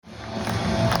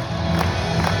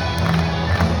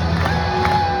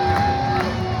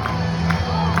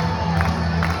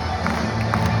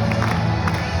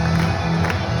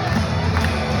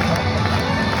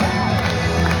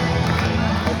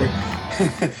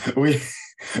we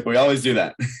we always do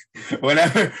that.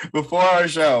 Whenever before our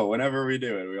show, whenever we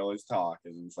do it, we always talk,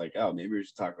 and it's like, oh, maybe we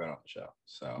should talk about it on the show.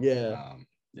 So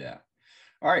yeah.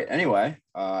 All right. Anyway,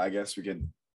 I guess we could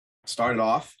start it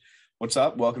off. What's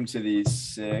up? Welcome to the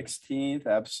 16th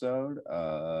episode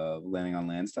of Landing on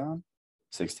Lansdowne.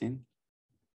 16.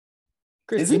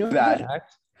 Chris, Is it bad?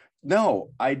 No,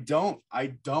 I don't,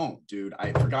 dude.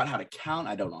 I forgot how to count.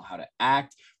 I don't know how to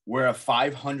act. We're a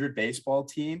 500 baseball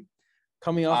team.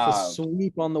 Coming off a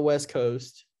sweep on the West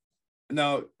Coast.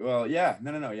 No, well, yeah.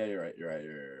 No. Yeah, you're right.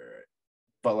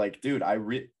 But like, dude, I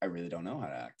really don't know how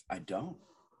to act. I don't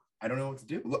know what to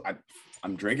do. Look,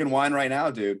 I'm drinking wine right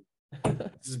now, dude.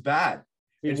 This is bad.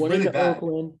 We went into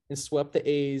Oakland and swept the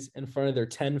A's in front of their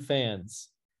 10 fans.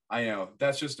 I know.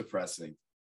 That's just depressing.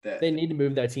 They need to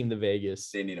move that team to Vegas.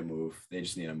 They need to move. They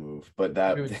just need to move. But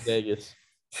that Vegas.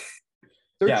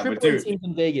 They're triple teams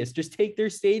in Vegas. Just take their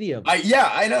stadium.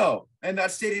 I know. And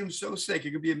that stadium's so sick.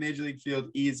 It could be a major league field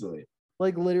easily.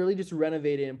 Like literally just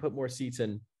renovate it and put more seats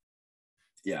in.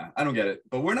 Yeah, I don't get it.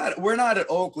 But we're not an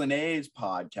Oakland A's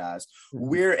podcast.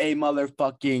 We're a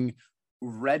motherfucking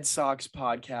Red Sox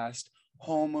podcast,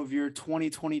 home of your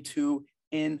 2022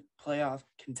 in playoff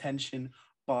contention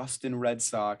Boston Red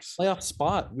Sox. Playoff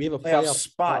spot. We have a playoff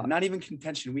spot. Not even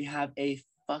contention. We have a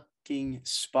fucking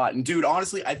spot. And dude,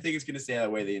 honestly, I think it's gonna stay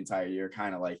that way the entire year.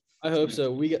 Kind of like. I hope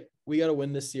so. We got to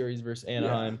win this series versus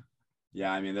Anaheim.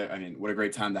 Yeah. I mean, what a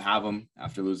great time to have them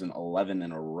after losing 11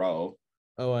 in a row.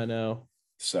 Oh, I know.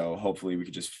 So hopefully we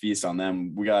could just feast on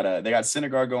them. They got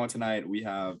Syndergaard going tonight. We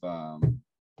have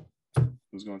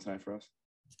who's going tonight for us?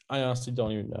 I honestly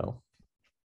don't even know.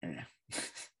 Yeah.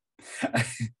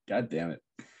 God damn it.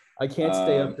 I can't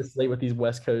stay up this late with these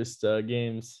West Coast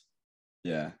games.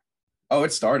 Yeah. Oh,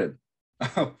 it started.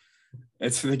 Oh,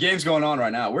 it's the game's going on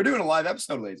right now. We're doing a live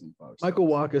episode, ladies and folks. Michael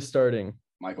Wacha's starting.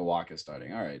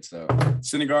 All right. So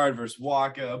Syndergaard versus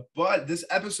Wacha. But this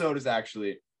episode is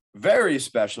actually very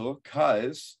special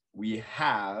because we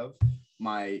have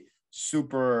my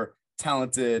super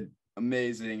talented,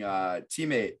 amazing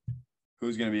teammate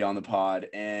who's going to be on the pod.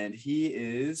 And he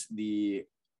is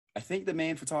I think the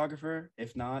main photographer.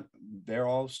 If not, they're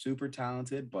all super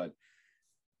talented. But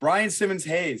BRYAN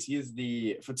SIMMONS-HAYES, he is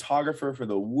the photographer for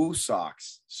the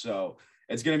WooSox. So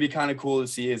it's going to be kind of cool to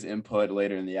see his input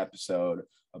later in the episode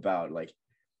about like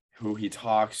who he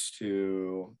talks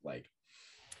to, like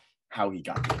how he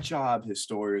got the job, his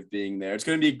story of being there. It's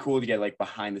going to be cool to get like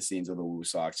behind the scenes of the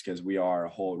WooSox because we are a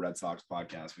whole Red Sox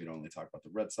podcast. We don't only talk about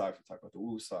the Red Sox, we talk about the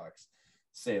WooSox,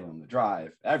 Salem, the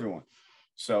Drive, everyone.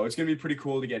 So it's going to be pretty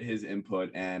cool to get his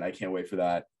input, and I can't wait for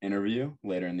that interview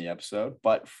later in the episode.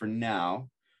 But for now,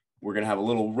 we're going to have a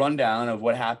little rundown of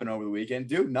what happened over the weekend.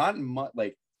 Dude, not much,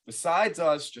 like besides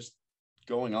us just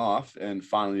going off and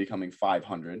finally becoming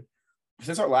 500.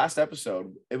 Since our last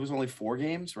episode, it was only 4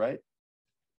 games, right?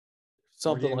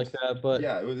 Something like that, but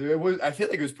yeah, it was. I feel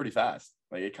like it was pretty fast.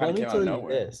 Like it kind of came out of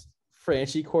nowhere.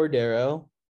 Franchi Cordero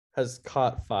has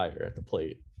caught fire at the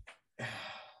plate.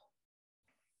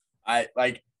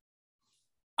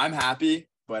 I'm happy,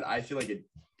 but I feel like a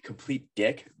complete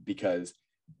dick because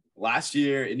last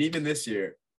year and even this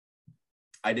year,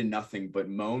 I did nothing but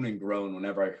moan and groan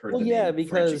whenever I heard the name because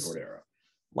Franchi Cordero.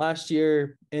 Last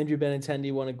year, Andrew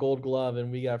Benintendi won a Gold Glove,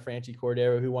 and we got Franchi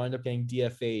Cordero, who wound up getting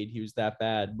DFA'd. He was that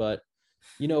bad, but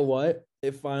you know what?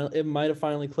 It might have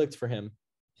finally clicked for him.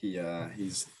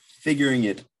 He's figuring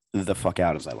it the fuck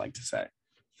out, as I like to say.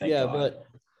 Thank God. But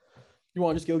you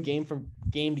want to just go game from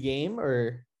game to game,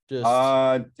 or just?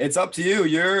 It's up to you.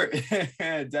 You're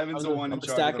Devin's the one in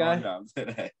charge of the rundown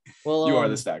today. Well, you are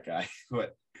the stat guy.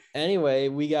 But anyway,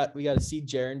 we got to see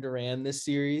Jarren Duran this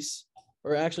series.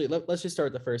 Or actually, let's just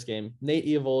start the first game. Nate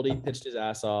Eovaldi pitched his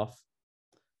ass off.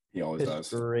 He always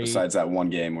does. Great. Besides that one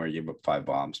game where he gave up 5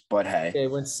 bombs. But hey. Okay,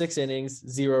 went 6 innings,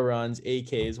 0 runs, 8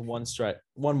 Ks, 1 strike,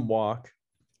 1 walk.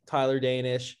 Tyler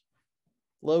Danish,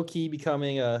 low-key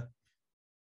becoming a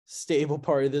stable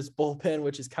part of this bullpen,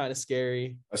 which is kind of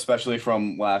scary. Especially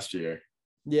from last year.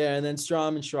 Yeah, and then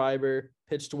Strom and Schreiber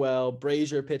pitched well.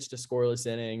 Brazier pitched a scoreless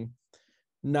inning.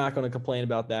 Not going to complain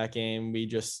about that game. We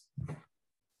just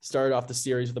started off the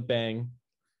series with a bang.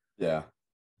 Yeah.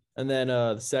 And then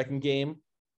the second game,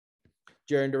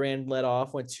 Jarren Duran led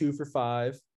off, went 2 for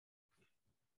 5.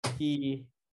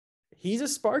 He's a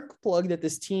spark plug that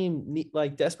this team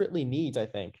desperately needs, I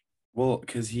think. Well,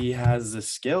 because he has the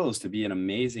skills to be an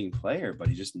amazing player, but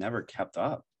he just never kept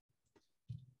up.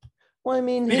 Well, I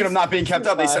mean, speaking of not being kept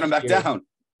up, they sent him back down.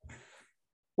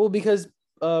 Well, because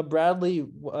Bradley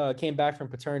came back from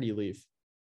paternity leave.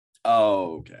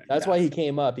 Oh, okay. That's why he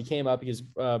came up. He came up because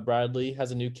Bradley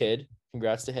has a new kid.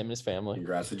 Congrats to him and his family.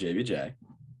 Congrats to JBJ.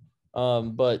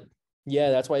 But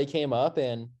yeah, that's why he came up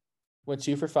and went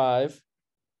 2 for 5.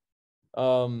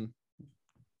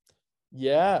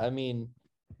 Yeah, I mean,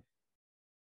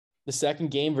 the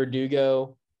second game,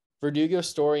 Verdugo,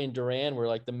 Story, and Duran were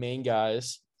like the main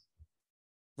guys.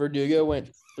 Verdugo went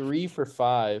 3 for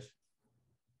 5.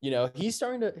 You know, his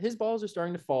balls are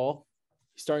starting to fall.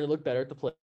 He's starting to look better at the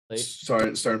plate.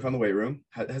 Starting from the weight room.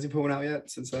 Has he put one out yet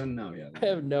since then? No, yeah. I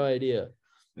have no idea.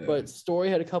 Yeah. But Story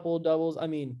had a couple of doubles. I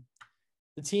mean,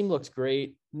 the team looks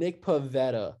great. Nick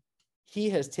Pivetta, he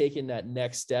has taken that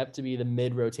next step to be the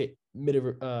middle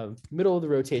of the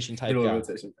rotation type guy.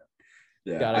 Rotation.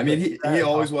 Yeah, I mean, he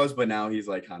always was, but now he's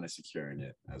like kind of securing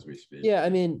it as we speak. Yeah, I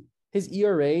mean, his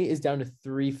ERA is down to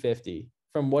 3.50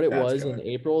 from what it was in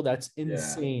April. That's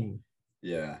insane.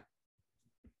 Yeah.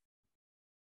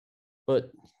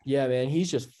 But yeah, man, he's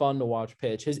just fun to watch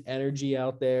pitch. His energy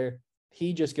out there,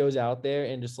 he just goes out there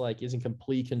and just like is in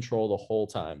complete control the whole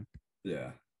time.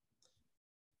 Yeah.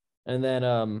 And then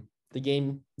the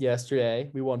game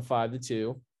yesterday, we won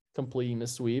 5-2, completing the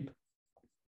sweep.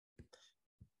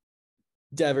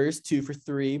 Devers 2 for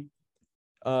 3.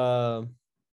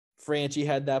 Franchi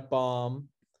had that bomb.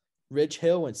 Rich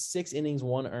Hill went 6 innings,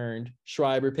 1 earned.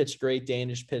 Schreiber pitched great.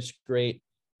 Danish pitched great.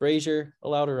 Brazier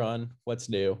allowed a run. What's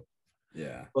new?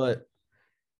 Yeah. But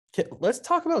let's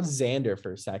talk about Xander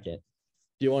for a second.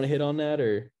 Do you want to hit on that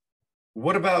or?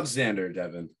 What about Xander,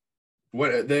 Devin?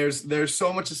 What there's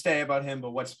so much to say about him,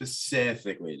 but what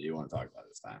specifically do you want to talk about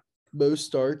this time? Most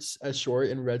starts as short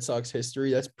in Red Sox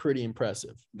history. That's pretty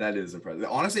impressive. That is impressive.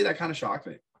 Honestly, that kind of shocked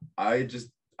me. I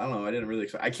don't know. I didn't really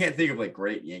expect. I can't think of like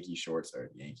great Yankee shorts or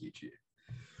Yankee Jeter.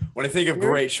 When I think of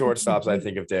great shortstops, I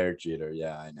think of Derek Jeter.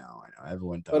 Yeah, I know.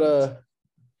 Everyone does. But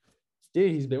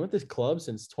dude, he's been with this club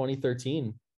since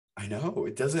 2013. I know.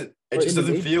 It just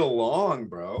doesn't feel long,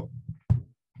 bro.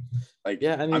 Like,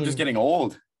 yeah, I mean, I'm just getting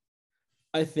old.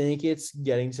 I think it's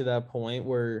getting to that point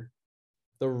where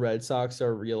the Red Sox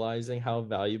are realizing how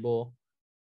valuable,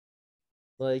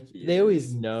 like, they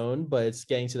always known, but it's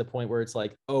getting to the point where it's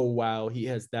like, oh, wow, he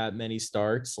has that many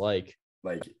starts. Like,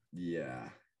 yeah.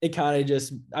 It kind of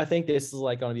just, I think this is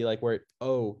like going to be like where,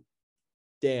 oh,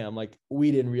 damn, like,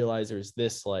 we didn't realize there's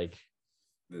this, like.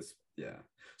 This, yeah.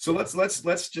 So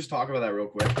let's just talk about that real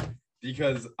quick.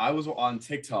 Because I was on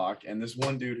TikTok and this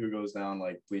one dude who goes down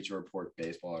like Bleacher Report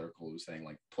baseball article was saying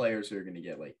like players who are going to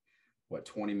get like what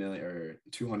 20 million or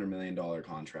 $200 million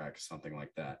contracts, something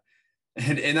like that.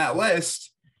 And in that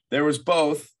list, there was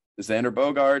both Xander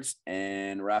Bogaerts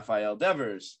and Rafael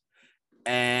Devers.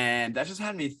 And that just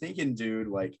had me thinking, dude,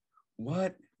 like,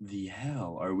 what the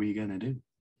hell are we going to do?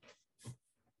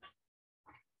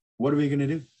 What are we going to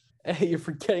do? Hey, you're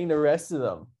forgetting the rest of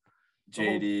them.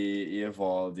 JD,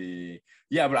 Eovaldi.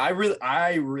 Yeah, but I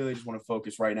really just want to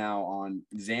focus right now on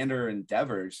Xander and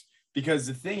Devers because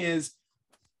the thing is,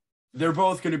 they're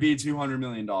both going to be $200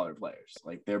 million players.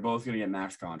 Like, they're both going to get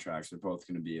max contracts. They're both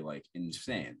going to be, like,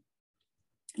 insane.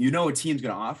 You know a team's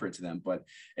going to offer it to them, but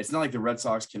it's not like the Red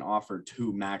Sox can offer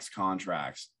 2 max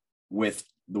contracts with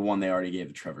the one they already gave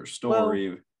to Trevor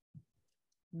Story.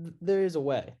 Well, there is a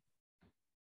way.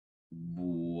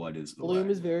 What is the Bloom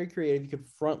way? is very creative. You could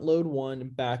front load one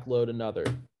and back load another.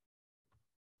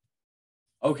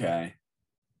 Okay.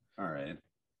 All right.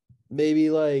 Maybe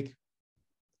like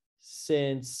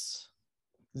since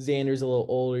Xander's a little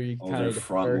older, you can kind of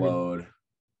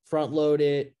front load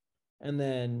it, and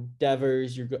then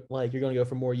Devers, you're going to go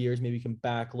for more years. Maybe you can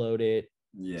back load it.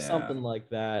 Yeah. Something like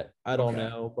that. I don't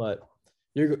know, but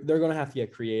they're going to have to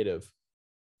get creative.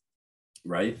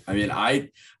 Right. I mean,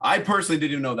 I personally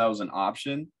didn't even know that was an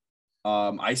option.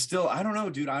 I don't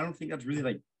know, dude. I don't think that's really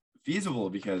like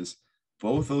feasible because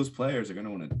both those players are going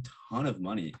to want a ton of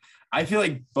money. I feel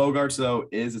like Bogaerts though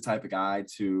is the type of guy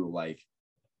to like,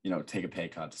 take a pay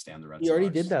cut to stay on the Red Sox. He already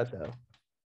did that though.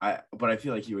 But I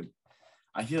feel like he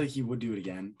would do it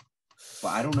again. But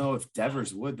I don't know if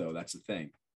Devers would though. That's the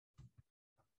thing.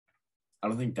 I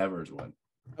don't think Devers would.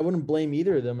 I wouldn't blame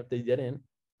either of them if they didn't.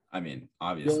 I mean,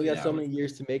 obviously, you only got so many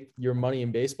years to make your money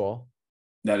in baseball.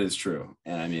 That is true.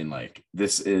 And I mean, like,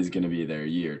 this is going to be their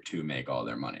year to make all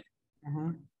their money.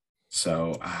 Mm-hmm.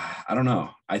 So, I don't know.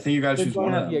 I think you guys should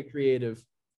want to get creative.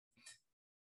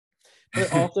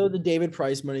 But also, the David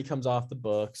Price money comes off the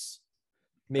books.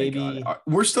 Maybe.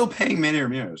 We're still paying Manny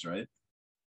Ramirez, right?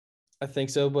 I think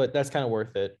so, but that's kind of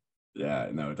worth it. Yeah,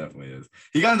 no, it definitely is.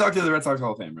 He got inducted to the Red Sox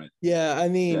Hall of Fame, right? Yeah, I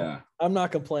mean, I'm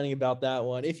not complaining about that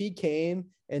one. If he came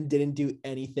and didn't do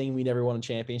anything, we never won a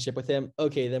championship with him,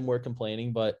 okay, then we're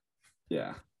complaining, but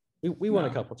yeah. We won a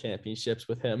couple championships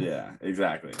with him. Yeah,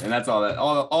 exactly. And that's all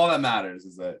that matters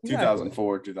is that Exactly.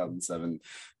 2004, 2007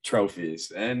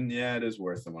 trophies. And yeah, it is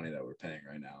worth the money that we're paying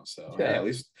right now. So hey, at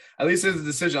least there's a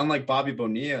decision, unlike Bobby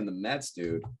Bonilla and the Mets,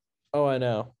 dude. Oh, I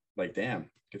know. Like,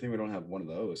 damn, good thing we don't have one of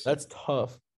those. That's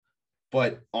tough.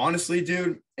 But honestly,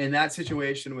 dude, in that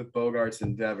situation with Bogarts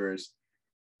and Devers,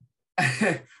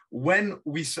 when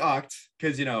we sucked,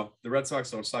 because the Red Sox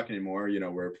don't suck anymore.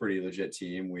 We're a pretty legit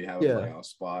team. We have a playoff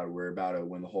spot. We're about to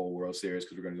win the whole World Series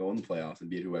because we're going to go in the playoffs and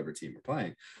beat whoever team we're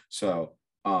playing. So,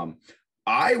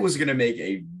 I was going to make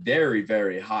a very,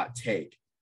 very hot take.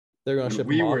 They're going to ship.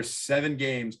 We were 7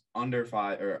 games under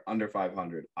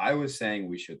 500. I was saying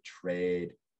we should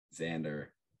trade Xander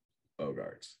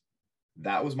Bogarts.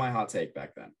 That was my hot take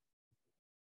back then.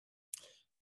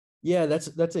 Yeah, that's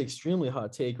an extremely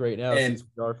hot take right now. And since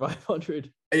we are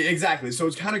 500. Exactly. So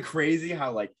it's kind of crazy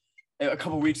how like a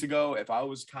couple of weeks ago, if I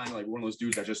was kind of like one of those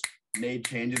dudes that just made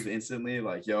changes instantly,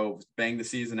 like, yo, bang the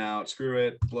season out, screw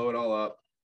it, blow it all up,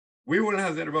 we wouldn't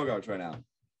have Xander Bogaerts right now.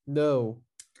 No.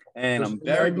 And I'm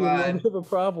very glad. Bit of a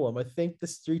problem. I think the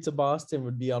streets of Boston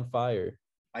would be on fire.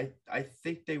 I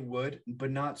think they would,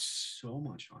 but not so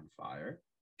much on fire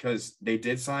because they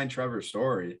did sign Trevor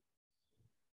Story.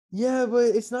 Yeah,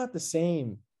 but it's not the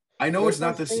same. I know it's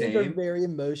not the same. They're very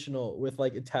emotional with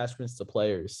like attachments to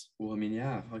players. Well, I mean,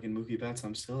 yeah, fucking Mookie Betts.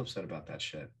 I'm still upset about that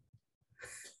shit.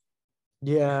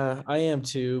 Yeah, I am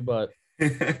too, but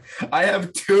I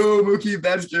have 2 Mookie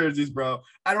Betts jerseys, bro.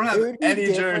 I don't have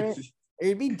any jerseys.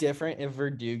 It'd be different if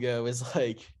Verdugo is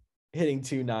like hitting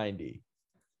 290.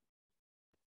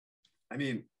 I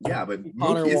mean, yeah, but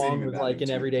Connor Mookie Wong was like an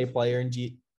everyday player,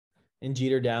 and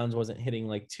Jeter Downs wasn't hitting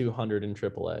like 200 in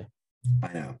AAA.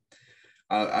 I know.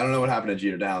 I don't know what happened to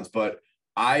Jeter Downs, but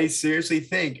I seriously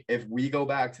think if we go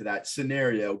back to that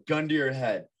scenario, gun to your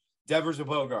head, Devers or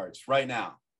Bogarts right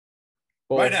now.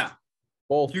 Both. Right now.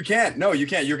 Both. You can't. No, you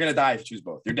can't. You're going to die if you choose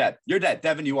both. You're dead. You're dead.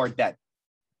 Devin, you are dead.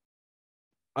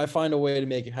 I find a way to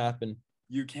make it happen.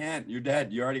 You can't. You're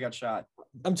dead. You already got shot.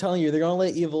 I'm telling you, they're going to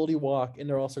let Eovaldi walk, and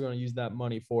they're also going to use that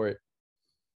money for it.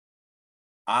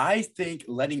 I think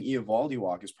letting Eovaldi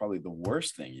walk is probably the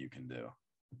worst thing you can do.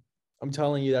 I'm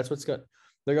telling you, that's what's going.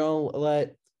 They're going to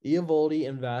let Eovaldi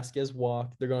and Vasquez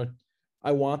walk.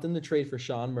 I want them to trade for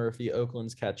Sean Murphy,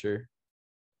 Oakland's catcher.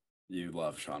 You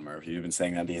love Sean Murphy. You've been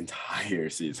saying that the entire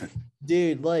season.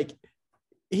 Dude, like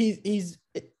he's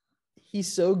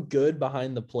so good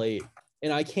behind the plate,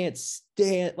 and I can't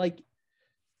stand like.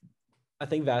 I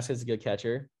think Vasquez is a good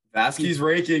catcher. Vasquez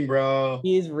raking, bro.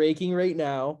 He is raking right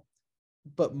now,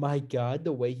 but my God,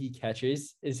 the way he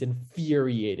catches is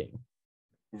infuriating.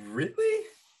 Really?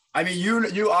 I mean,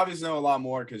 you obviously know a lot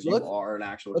more because you are an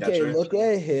actual catcher. Okay, look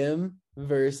at him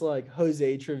versus like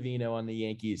Jose Trevino on the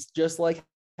Yankees. Just like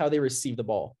how they receive the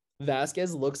ball.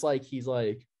 Vasquez looks like he's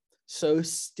like so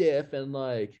stiff and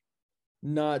like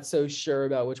not so sure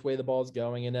about which way the ball's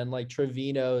going. And then like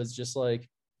Trevino is just like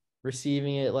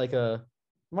receiving it like a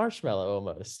marshmallow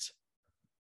almost.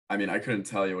 I mean, I couldn't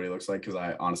tell you what he looks like because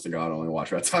I, honest to God, only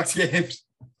watch Red Sox games.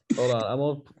 Hold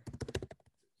on.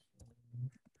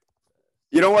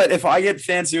 You know what? If I get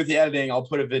fancy with the editing, I'll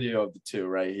put a video of the 2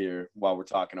 right here while we're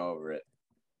talking over it.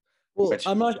 Well,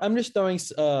 I'm just throwing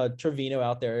Trevino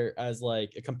out there as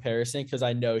like a comparison because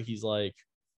I know he's like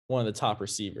one of the top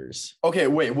receivers. Okay,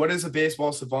 wait. What does a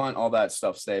baseball savant, all that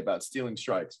stuff say about stealing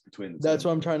strikes between the 2? That's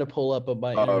what I'm trying to pull up.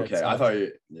 My okay. Stuff. I thought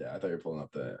you were pulling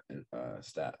up the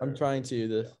stat. I'm trying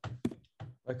to.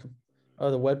 The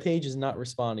webpage is not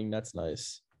responding. That's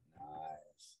nice.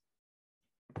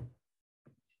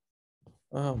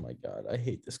 Oh my God, I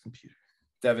hate this computer.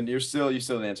 Devin, you still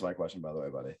didn't answer my question, by the way,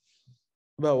 buddy.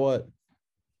 About what?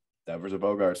 Devers or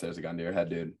Bogarts? There's a gun to your head,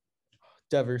 dude.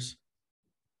 Devers.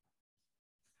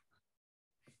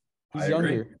 He's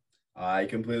younger. I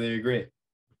completely agree.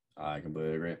 All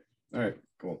right,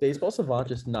 cool. Baseball Savant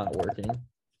just not working.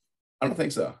 I don't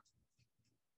think so.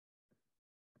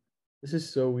 This is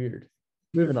so weird.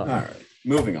 Moving on. All right,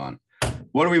 moving on.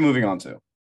 What are we moving on to?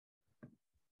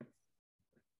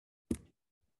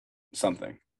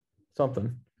 Something. How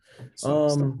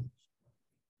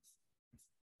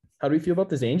do we feel about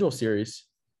this Angel series?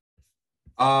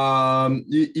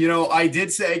 I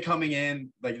did say coming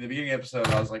in, like in the beginning of the episode,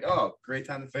 I was like, oh, great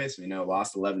time to face them.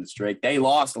 Lost 11 straight. They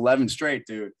lost 11 straight,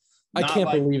 dude. I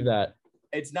can't believe that.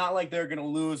 It's not like they're going to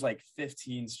lose like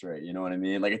 15 straight. You know what I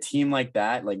mean? Like a team like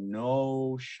that, like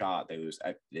no shot they lose.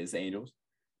 It's Angels,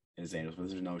 but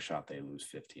there's no shot they lose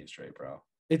 15 straight, bro.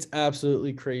 It's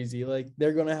absolutely crazy. Like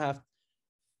they're going to have,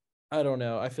 I don't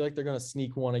know. I feel like they're going to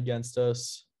sneak one against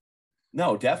us.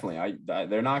 No, definitely.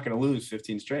 They're not going to lose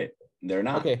 15 straight. They're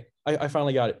not. Okay. I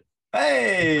finally got it.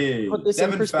 Hey, Put this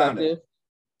in Devin found it perspective.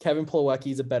 Kevin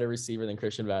Plawecki is a better receiver than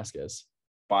Christian Vasquez.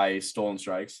 by stolen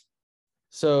strikes.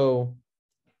 So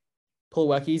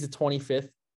Plawecki is a 25th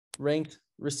ranked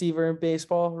receiver in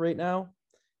baseball right now.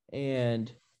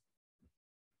 And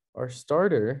our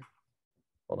starter,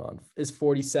 hold on, is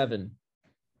 47.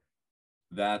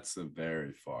 That's a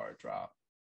very far drop.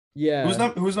 Yeah.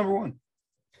 Who's number one?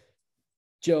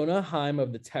 Jonah Heim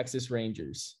of the Texas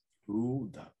Rangers. Who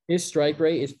the His strike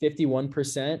rate is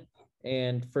 51%.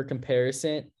 And for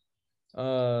comparison,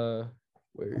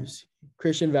 where's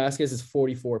Christian Vasquez is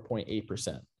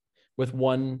 44.8% with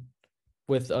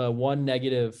one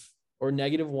negative or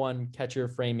 -1 catcher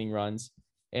framing runs,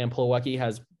 and Plawecki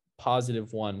has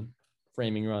 +1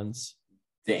 framing runs.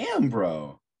 damn,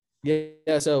 bro.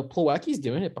 Yeah, so Plawecki's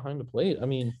doing it behind the plate. I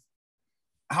mean,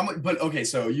 How much? But okay,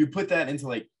 so you put that into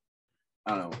like,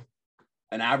 I don't know,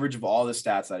 an average of all the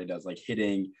stats that he does, like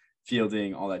hitting,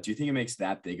 fielding, all that. Do you think it makes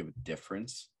that big of a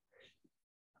difference?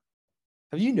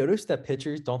 have you noticed that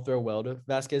pitchers don't throw well to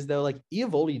Vasquez though? Like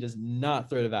Eovaldi does not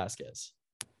throw to Vasquez.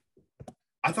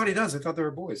 I thought he does. I thought they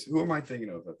were boys. Who am I thinking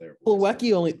of that they're boys?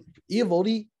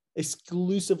 Eovaldi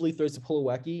exclusively throws to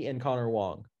Plawecki and Connor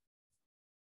Wong.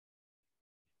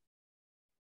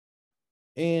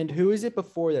 And who is it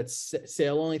before that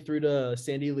Sale only threw to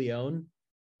Sandy Leone?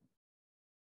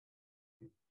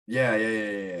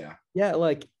 Yeah. Yeah,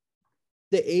 like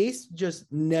the ace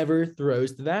just never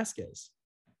throws to Vasquez.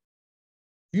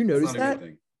 You notice that? Good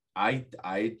thing.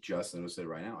 I just noticed it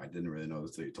right now. I didn't really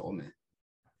notice until you told me.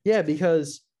 Yeah,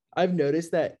 because I've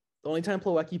noticed that the only time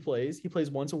Plawecki plays, he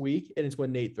plays once a week, and it's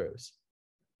when Nate throws.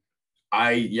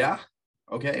 Yeah.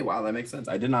 Okay. Wow, that makes sense.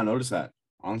 I did not notice that.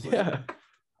 Honestly. Yeah.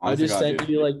 I just sent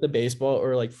you like the baseball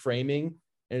or like framing,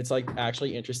 and it's like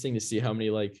actually interesting to see how many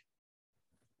like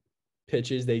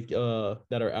pitches they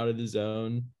that are out of the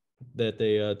zone that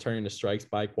they turn into strikes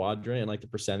by quadrant and like the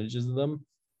percentages of them.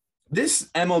 This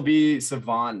MLB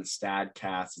Savant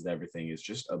Statcast is everything is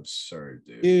just absurd,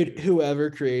 dude. Dude,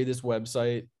 whoever created this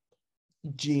website,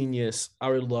 genius. I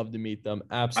would love to meet them.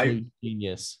 Absolute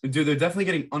genius. Dude, they're definitely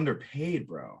getting underpaid,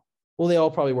 bro. Well, they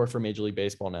all probably work for Major League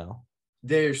Baseball now.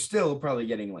 They're still probably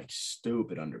getting like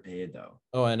stupid underpaid though.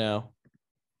 Oh, I know.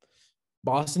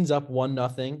 Boston's up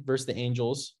 1-0 versus the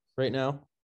Angels right now.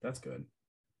 That's good.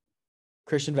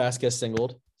 Christian Vasquez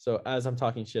singled. So as I'm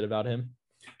talking shit about him.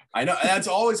 I know that's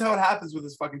always how it happens with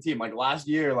this fucking team. Like last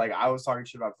year, like I was talking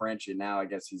shit about Frenchie. Now I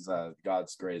guess he's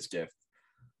God's greatest gift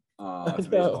to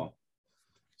baseball.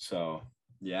 So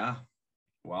yeah,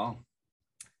 well,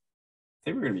 I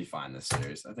think we're gonna be fine this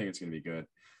series. I think it's gonna be good.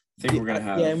 I think we're gonna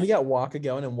have. Yeah, and we got Waka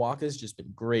going, and Waka's just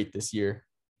been great this year.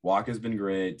 Waka's been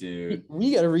great, dude.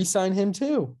 We got to re-sign him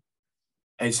too.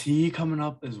 Is he coming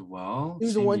up as well? He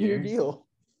was a one-year deal.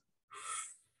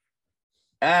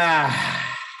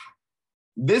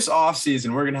 This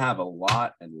offseason, we're going to have a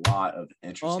lot of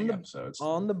interesting episodes.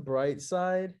 On the bright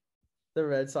side, the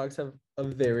Red Sox have a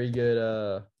very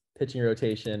good pitching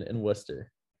rotation in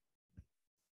Worcester.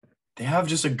 They have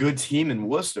just a good team in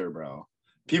Worcester, bro.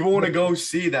 People want to go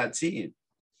see that team.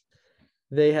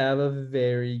 They have a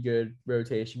very good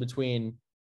rotation between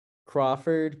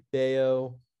Crawford,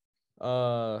 Bayo,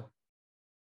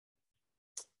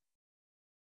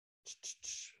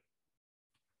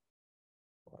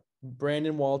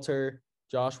 Brandon Walter,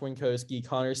 Josh Winkowski,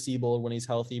 Connor Siebold when he's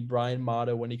healthy, Brian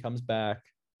Motto when he comes back,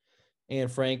 and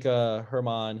Frank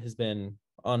Herman has been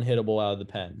unhittable out of the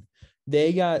pen.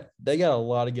 They got a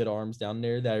lot of good arms down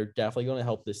there that are definitely going to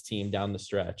help this team down the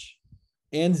stretch.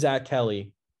 And Zach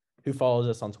Kelly, who follows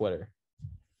us on Twitter.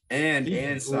 And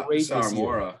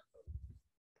Saramora.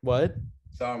 What?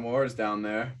 Saramora's down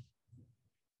there.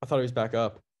 I thought he was back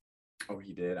up. Oh,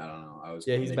 he did? I don't know.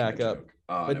 Yeah, he's back up.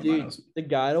 Oh, but dude, the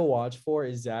guy to watch for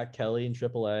is Zach Kelly in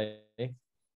AAA.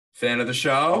 Fan of the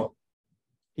show?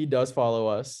 He does follow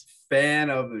us.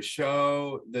 Fan of the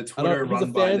show. The Twitter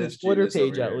run by this Twitter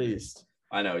page at least.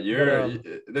 I know.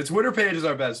 The Twitter page is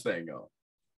our best thing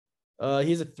going.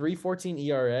 He's a 3.14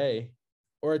 ERA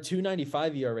or a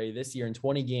 2.95 ERA this year in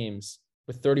 20 games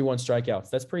with 31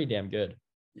 strikeouts. That's pretty damn good.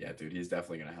 Yeah, dude, he's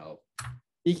definitely gonna help.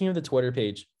 Speaking of the Twitter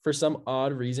page, for some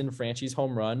odd reason, Franchi's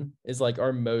home run is like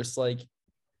our most like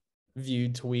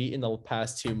viewed tweet in the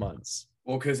past 2 months.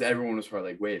 Well, because everyone was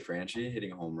probably like, wait, Franchi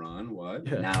hitting a home run? What?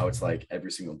 Yeah. Now it's like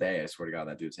every single day, I swear to God,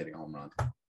 that dude's hitting a home run.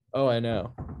 Oh, I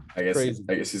know. I guess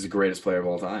he's the greatest player of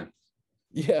all time.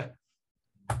 Yeah.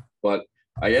 But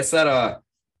I guess that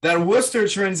Worcester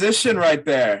transition right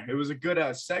there, it was a good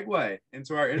segue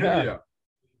into our interview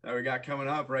that we got coming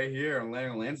up right here on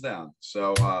Laying Lansdowne.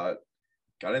 So got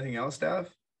anything else, Steph?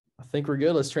 I think we're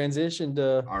good. Let's transition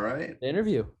to all right. the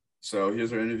interview. So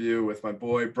here's our interview with my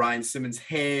boy, BRYAN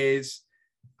SIMMONS-HAYES.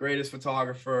 Greatest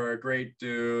photographer, great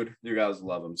dude. You guys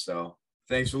love him. So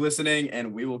thanks for listening,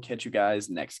 and we will catch you guys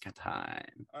next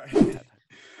time. All right.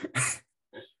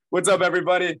 What's up,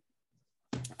 everybody?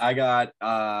 I got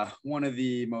one of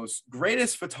the most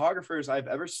greatest photographers I've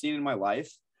ever seen in my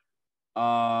life.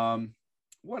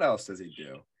 What else does he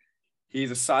do?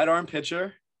 He's a sidearm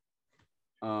pitcher.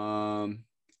 And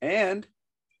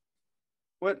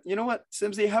what,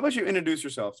 Simsy, how about you introduce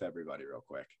yourself to everybody real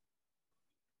quick?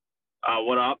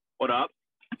 What up?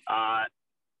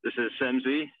 This is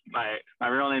Simsy. My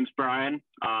real name's BRYAN.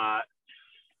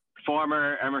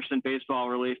 Former Emerson baseball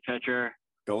relief pitcher.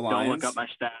 Go Lions. Don't look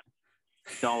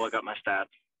up my stats.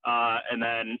 And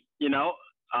then,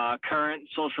 current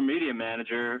social media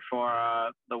manager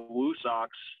for the WooSox,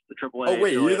 the AAA. Oh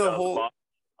wait, you're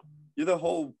the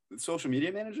whole social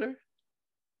media manager?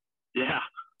 Yeah.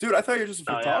 Dude, I thought you were just a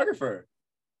photographer.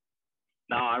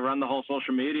 Yeah. No, I run the whole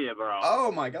social media, bro.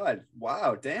 Oh my God.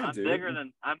 Wow. Damn, I'm dude.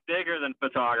 I'm bigger than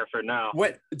photographer now.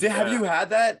 What? Have you had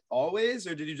that always,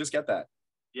 or did you just get that?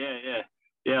 Yeah.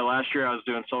 Last year I was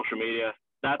doing social media.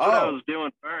 That's what I was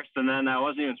doing first. And then I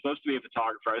wasn't even supposed to be a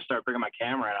photographer. I started bringing my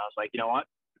camera and I was like, you know what?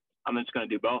 I'm just going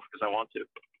to do both because I want to.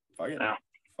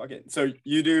 Fuck it. So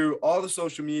you do all the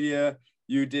social media.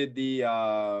 You did the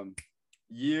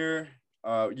year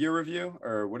review,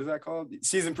 or what is that called?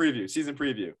 Season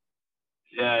preview.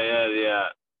 Yeah.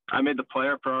 I made the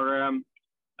player program.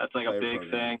 That's like a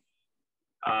big thing.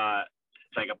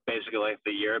 It's like basically like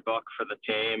the yearbook for the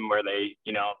team where they,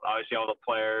 obviously all the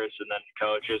players and then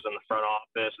coaches and the front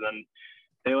office. And then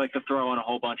they like to throw in a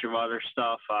whole bunch of other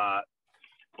stuff,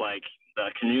 like the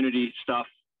community stuff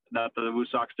that the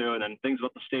WooSox do, and then things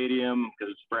about the stadium because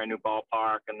it's a brand new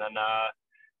ballpark. And then,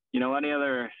 any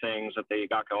other things that they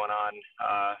got going on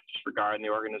just regarding the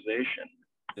organization.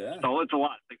 Yeah. So it's a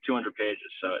lot. It's like 200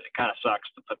 pages. So it kind of sucks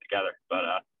to put together. But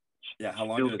yeah. How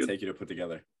long did it take you to put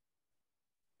together?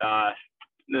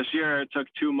 This year it took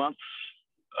 2 months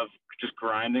of just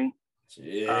grinding.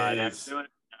 Jeez.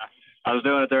 I was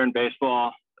doing it during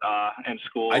baseball and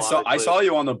school. I saw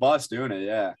you on the bus doing it.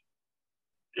 Yeah.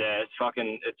 Yeah, it's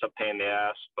a pain in the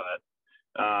ass, but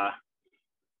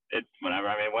it's whatever.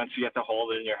 I mean, once you get to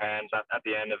hold it in your hands at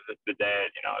the end of the day,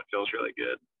 it feels really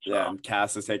good. So. Yeah, and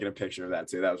Cass is taking a picture of that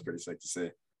too. That was pretty sick to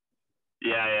see.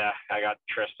 Yeah. I got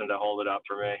Tristan to hold it up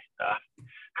for me.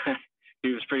 He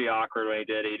was pretty awkward when he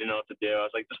did it. He didn't know what to do. I was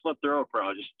like, just flip through it,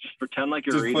 bro. Just pretend like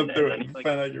you're reading it.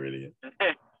 Pretend like you're reading it.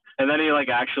 And then he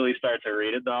actually started to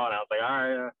read it though, and I was like, all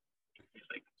right. He's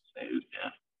like,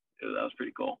 yeah, that was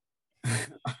pretty cool.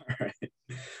 All right.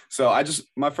 So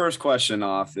my first question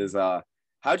off is,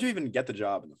 how'd you even get the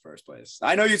job in the first place?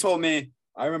 I know you told me.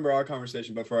 I remember our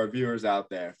conversation, but for our viewers out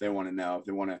there, if they want to know, if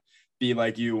they want to be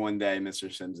like you one day, Mr.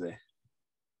 Simsy.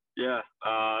 Yeah.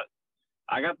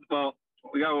 We got to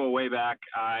go way back.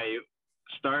 I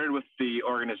started with the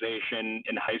organization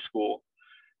in high school.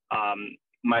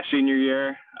 My senior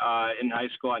year in high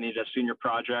school, I needed a senior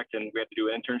project, and we had to do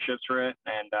internships for it.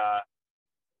 And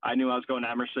I knew I was going to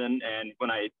Emerson. And when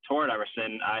I toured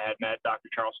Emerson, I had met Dr.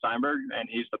 Charles Steinberg, and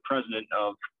he's the president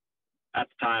of, at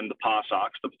the time, the Paw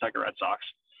Sox, the Pawtucket Red Sox.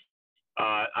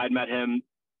 I'd met him,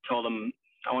 told him,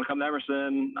 I want to come to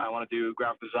Emerson. I want to do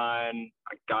graphic design.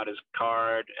 I got his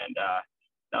card, and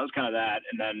that was kind of that.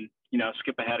 And then,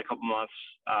 skip ahead a couple months,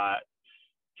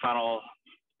 final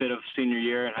bit of senior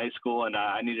year in high school, and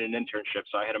I needed an internship.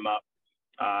 So I hit him up,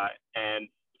 and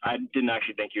I didn't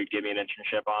actually think he would give me an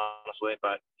internship, honestly,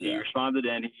 but he responded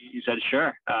and he said,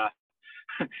 sure. So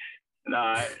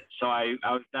I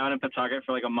was down in Pawtucket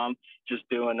for like a month, just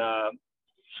doing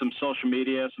some social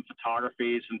media, some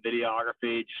photography, some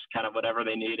videography, just kind of whatever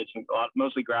they needed.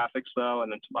 Mostly graphics though,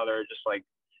 and then some other just like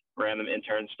random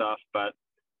intern stuff. But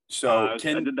I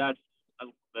did that a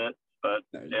little bit, but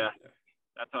that's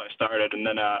how I started. And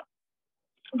then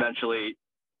eventually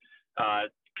kind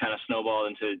of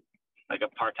snowballed into like a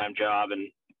part-time job,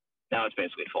 and now it's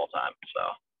basically full-time.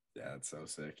 So yeah, it's so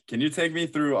sick. Can you take me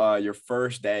through your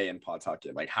first day in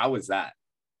Pawtucket? Like, how was that?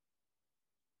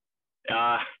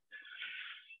 I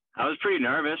was pretty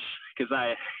nervous because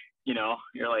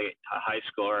you're like a high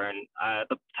schooler, and at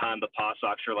the time the Paw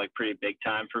Sox were like pretty big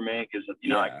time for me because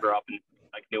I grew up in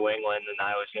like New England, and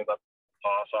I always knew about the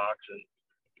Paw Sox, and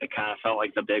it kind of felt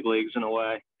like the big leagues in a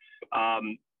way.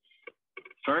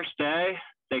 First day,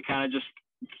 they kind of just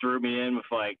threw me in with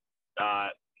like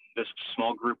this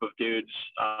small group of dudes,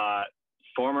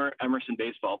 former Emerson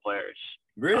baseball players,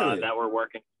 that were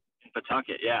working in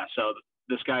Pawtucket. Yeah. So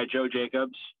this guy, Joe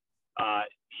Jacobs,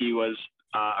 he was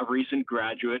a recent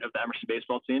graduate of the Emerson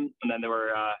baseball team. And then there were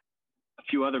a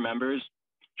few other members.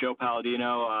 Joe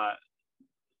Palladino,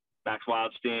 Max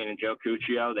Wildstein, and Joe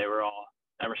Cuccio, they were all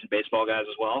Emerson baseball guys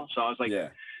as well. So I was like,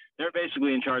 they're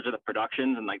basically in charge of the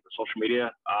productions and like the social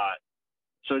media.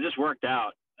 So it just worked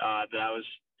out that I was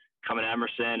coming to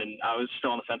Emerson, and I was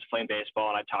still on the fence playing baseball,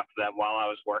 and I talked to them while I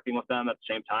was working with them at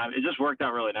the same time. It just worked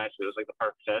out really nicely. It was like the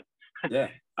perfect fit.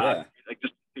 Like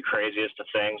just the craziest of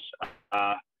things.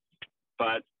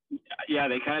 But yeah,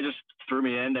 they kind of just threw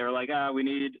me in. They were like, we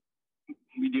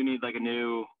do need like a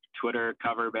new Twitter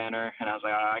cover banner. And I was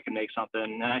like, I can make something.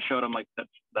 And I showed them like that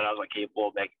I was like capable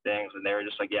of making things. And they were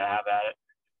just like, yeah, have at it.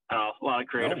 A lot of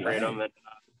creative freedom. And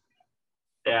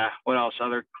yeah, what else?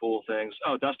 Other cool things.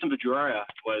 Oh, Dustin Pedroia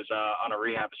was on a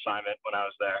rehab assignment when I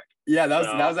was there. Yeah,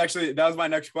 that was my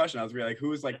next question. I was really like, who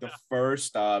was like the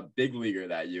first big leaguer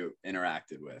that you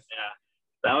interacted with? Yeah,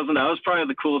 that was probably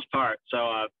the coolest part.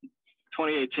 So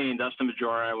 2018, Dustin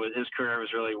Pedroia, his career was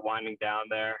really winding down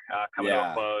there, coming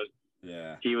to a close.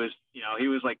 Yeah. He was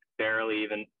like barely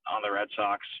even on the Red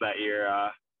Sox that year,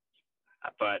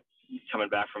 but coming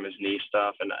back from his knee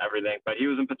stuff and everything. But he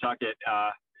was in Pawtucket,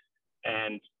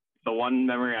 and the one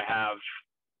memory I have,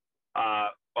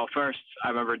 well, first I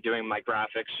remember doing my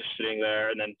graphics, just sitting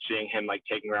there, and then seeing him like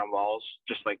taking ground balls,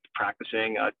 just like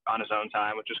practicing on his own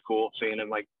time, which was cool. Seeing him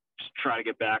like just try to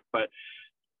get back. But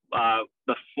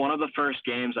one of the first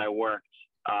games I worked,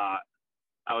 I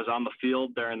was on the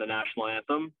field during the national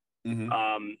anthem,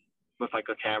 with like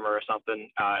a camera or something,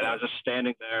 and I was just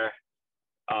standing there,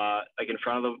 like in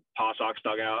front of the Paw Sox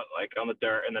dugout, like on the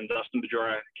dirt, and then Dustin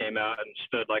Pedroia came out and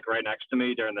stood like right next to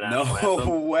me during the national anthem.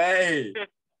 No way.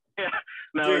 Yeah,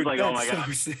 and I was like, oh my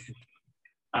god. Sick.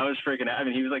 I was freaking out. I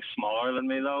mean, he was like smaller than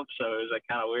me though, so it was like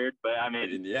kind of weird. But I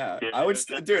mean, yeah, I would,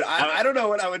 I don't know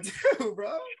what I would do,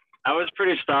 bro. I was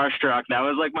pretty starstruck. That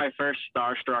was like my first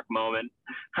starstruck moment.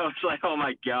 I was like, oh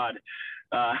my god.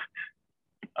 I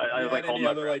was like holding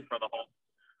my breath for the whole.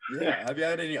 Yeah. Have you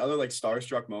had any other like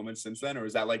starstruck moments since then, or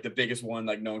is that like the biggest one?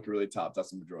 Like no one could really top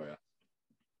Dustin Pedroia.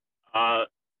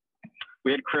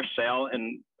 We had Chris Sale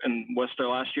in Worcester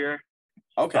last year.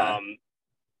 Okay.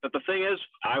 But the thing is,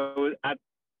 I was at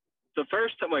the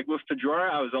first time, like with Pedroia,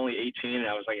 I was only 18 and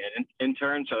I was like an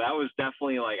intern. So that was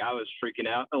definitely like, I was freaking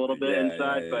out a little bit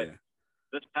inside, but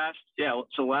this past,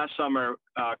 so last summer,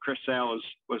 Chris Sale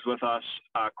was with us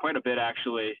quite a bit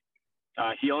actually.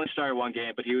 He only started one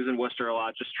game, but he was in Worcester a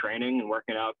lot, just training and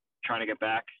working out, trying to get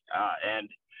back. And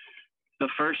the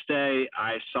first day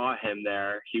I saw him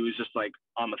there, he was just like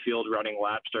on the field running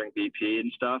laps during BP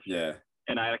and stuff. Yeah.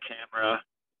 And I had a camera,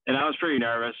 and I was pretty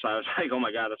nervous. I was like, oh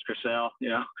my God, that's Chris Sale, you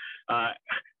know?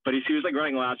 But he was like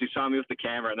running laps. He saw me with the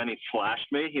camera, and then he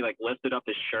flashed me. He like lifted up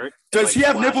his shirt. Does he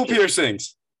have nipple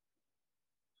piercings?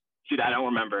 Dude, I don't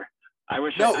remember. I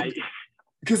wish. No,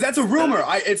 because that's a rumor.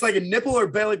 It's like a nipple or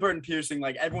belly button piercing.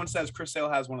 Like everyone says, Chris Sale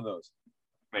has one of those.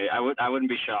 I wouldn't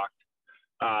be shocked.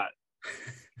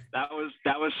 That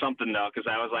was something though, because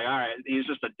I was like, all right, he's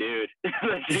just a dude.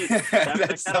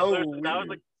 That's so weird. That was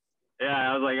like,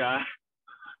 I was like,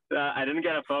 I didn't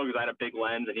get a photo because I had a big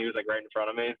lens and he was like right in front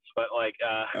of me. But like,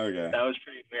 okay, that was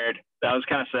pretty weird. That was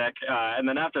kind of sick. And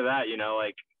then after that, you know,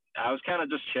 like I was kind of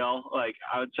just chill. Like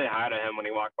I would say hi to him when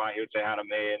he walked by. He would say hi to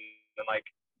me. And like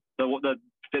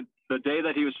the day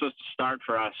that he was supposed to start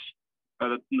for us, or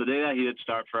the day that he did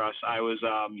start for us, I was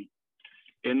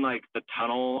in like the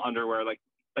tunnel under where like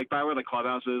by where the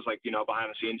clubhouse is, like, you know, behind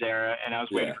the scenes area. And I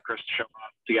was waiting for Chris to show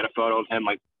up to get a photo of him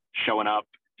like showing up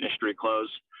in his street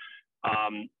clothes.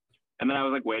 And then I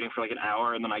was like waiting for like an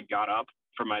hour, and then I got up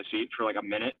from my seat for like a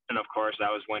minute, and of course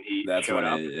that was when he showed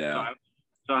up.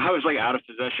 So I was like out of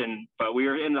position, but we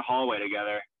were in the hallway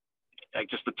together, like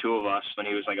just the two of us, when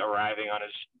he was like arriving on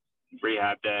his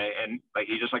rehab day, and like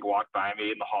he just like walked by me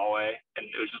in the hallway, and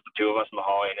it was just the two of us in the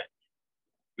hallway, and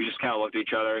we just kind of looked at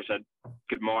each other and said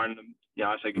good morning. You know,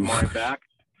 I said good morning back.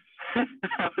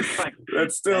 I was like,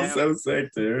 that's still so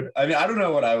sick, dude. I mean, I don't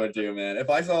know what I would do, man. If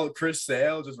I saw Chris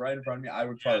Sale just right in front of me, I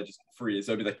would probably just freeze.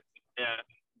 So I'd be like, yeah,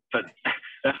 but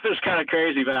that was kind of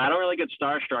crazy. But I don't really get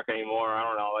starstruck anymore. I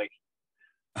don't know, like,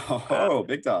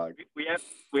 big dog. We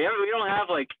don't have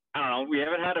like, I don't know. We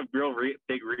haven't had a real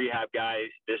big rehab guy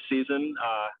this season.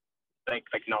 Like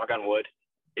knock on wood.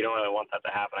 You don't really want that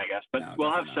to happen, I guess. But no,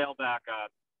 we'll have Sale back.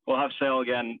 We'll have Sale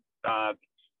again,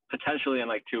 potentially in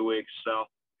like 2 weeks. So.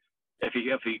 If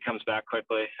he comes back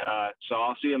quickly. So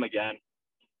I'll see him again,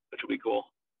 which will be cool.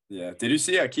 Yeah. Did you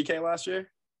see Kike last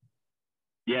year?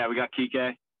 Yeah, we got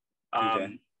Kike.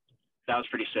 That was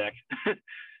pretty sick.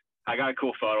 I got a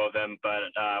cool photo of him, but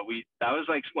that was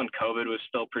like when COVID was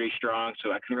still pretty strong,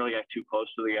 so I couldn't really get too close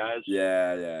to the guys.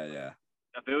 Yeah.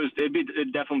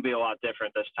 It'd definitely be a lot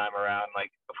different this time around.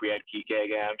 Like if we had Kike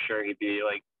again, I'm sure he'd be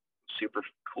like super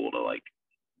cool to like.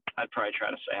 I'd probably try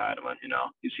to say hi to him. You know,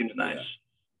 he seems nice. Yeah.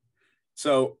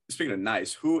 So speaking of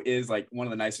nice, who is like one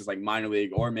of the nicest like minor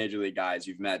league or major league guys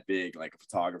you've met big, like a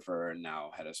photographer and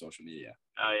now head of social media?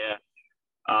 Oh yeah.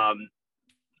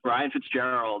 Ryan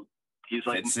Fitzgerald. He's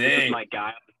like this is my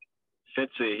guy.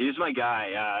 Fitzy. He's my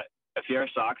guy. If you're a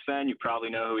Sox fan, you probably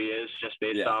know who he is just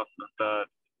based off of the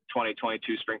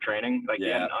 2022 spring training. Like he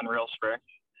had an unreal spring.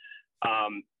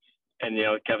 And you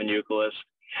know, Kevin Youkilis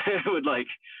would like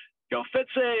go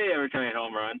Fitzy every time he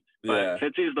home run. But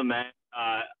Fitzy's the man.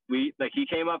 He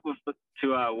came up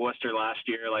to Worcester last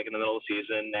year, like in the middle of the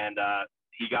season, and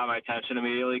he got my attention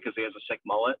immediately because he has a sick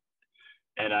mullet.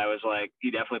 And I was like, he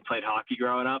definitely played hockey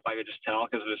growing up. I could just tell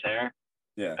because of his hair.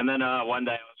 Yeah. And then one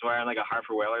day I was wearing like a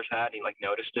Hartford Whalers hat, and he like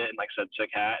noticed it and like said sick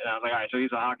hat, and I was like, all right, so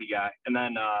he's a hockey guy. And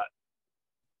then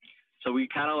so we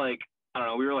kind of like, I don't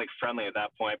know, we were like friendly at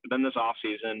that point. But then this off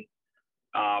season,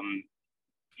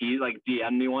 he like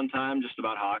DM'd me one time just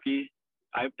about hockey.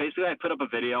 I put up a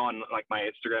video on like my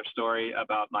Instagram story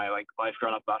about my like life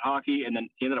growing up about hockey, and then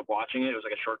he ended up watching it. It was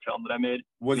like a short film that I made.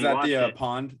 Was that the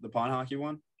pond hockey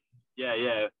one?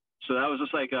 Yeah. So that was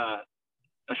just like a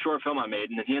short film I made,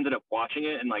 and then he ended up watching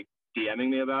it and like DMing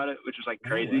me about it, which was like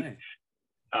crazy.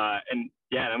 And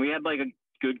then we had like a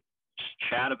good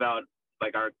chat about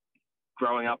like our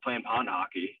growing up playing pond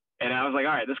hockey. And I was like,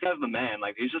 all right, this guy's the man.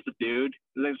 Like, he's just a dude.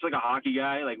 He's like a hockey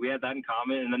guy. Like, we had that in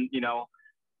common. And then, you know,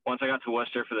 once I got to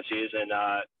Worcester for the season,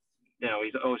 you know,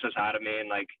 he always says hi to me, and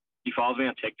like he follows me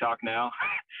on TikTok now.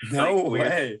 No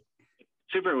way.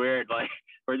 Super weird. Like,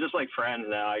 we're just like friends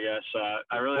now, I guess.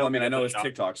 I know his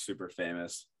TikTok's super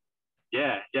famous.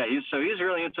 Yeah. He's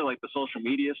really into like the social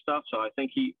media stuff. So I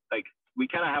think we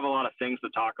kind of have a lot of things to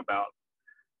talk about,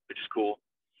 which is cool.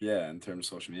 Yeah, in terms of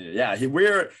social media. Yeah,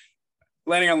 we're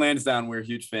landing on Lansdowne. We're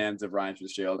huge fans of Ryan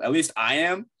Fitzgerald. At least I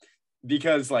am,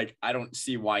 because like I don't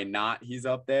see why not. He's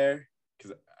up there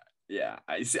because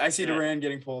I see Duran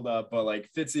getting pulled up, but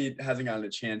like Fitzy hasn't gotten a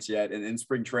chance yet. And in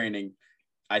spring training,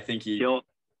 I think you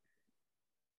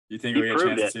think he'll get a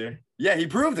chance this year? Yeah, he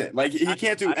proved it. Like he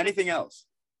can't do anything else.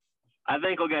 I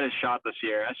think he'll get a shot this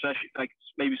year, especially like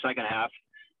maybe second half.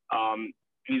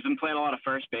 He's been playing a lot of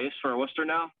first base for Worcester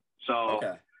now, so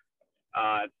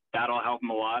that'll help him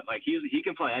a lot. Like he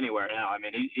can play anywhere now. I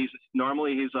mean, he's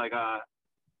like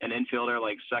an infielder,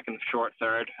 like second, short,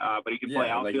 third, but he can play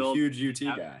outfield. Like a huge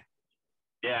UT guy.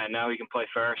 Yeah, now he can play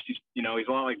first. He's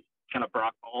a lot like kind of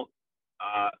Brock Bolt.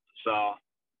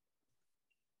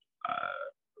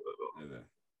 The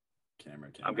camera.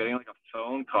 I'm getting like a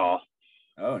phone call.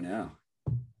 Oh no.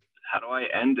 How do I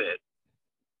end it?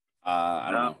 I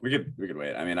don't know. We could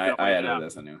wait. I mean, I edited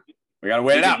this. I knew. We gotta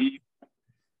wait it out.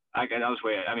 I was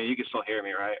waiting. I mean, you can still hear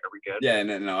me, right? Are we good? Yeah,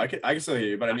 no, I can still hear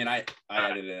you, but I mean, I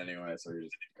edited it anyway, so you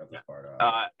just cut this part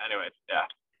out. Anyways, yeah.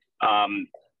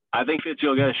 I think Fitzy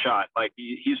will get a shot. Like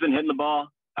he's been hitting the ball,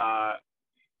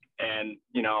 and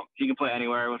you know he can play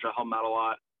anywhere, which will help him out a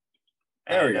lot.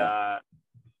 There we go.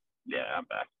 Yeah, I'm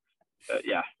back.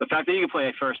 Yeah, the fact that you can play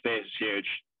at first base is huge.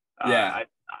 I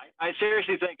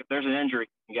seriously think if there's an injury,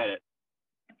 you can get it.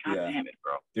 God damn it,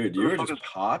 bro. Dude, you were just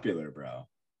popular, bro.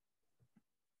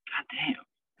 God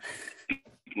damn.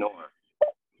 Ignore.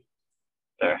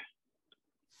 There.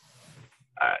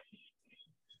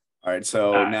 All right.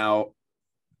 So now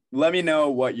let me know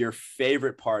what your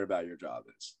favorite part about your job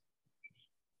is.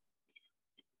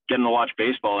 Getting to watch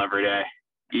baseball every day.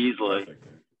 Easily. Perfect.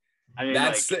 I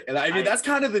mean, that's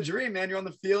kind of the dream, man. You're on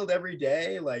the field every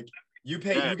day. Like you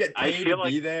get paid to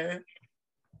be there.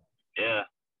 Yeah.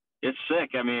 It's sick.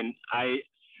 I mean, I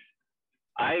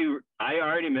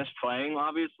already miss playing,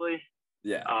 obviously.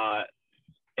 Yeah.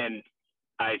 And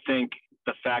I think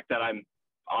the fact that I'm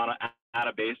at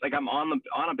a base, like I'm on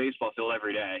a baseball field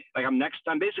every day. Like I'm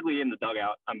basically in the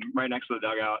dugout. I'm right next to the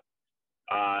dugout.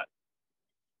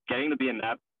 Getting to be in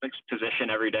that position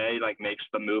every day like makes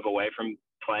the move away from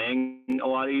playing a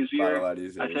lot easier. I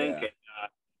think. Yeah.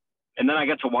 And then I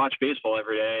get to watch baseball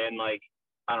every day, and like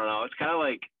I don't know, it's kind of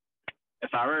like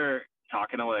if I were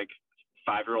talking to like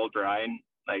 5-year-old Bryan,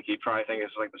 like he'd probably think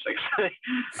it's like the sixth thing.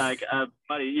 Like,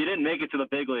 buddy, you didn't make it to the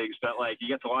big leagues, but like you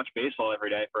get to watch baseball every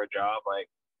day for a job, like,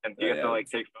 and you get to like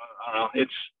take. I don't know.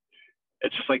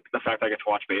 It's just like the fact that I get to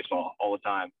watch baseball all the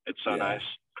time. It's so nice.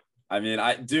 I mean,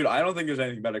 I don't think there's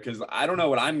anything better because I don't know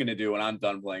what I'm gonna do when I'm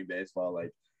done playing baseball.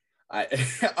 Like,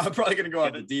 I'm probably gonna go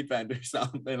out the deep end or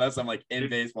something unless I'm like in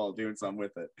baseball doing something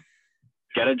with it.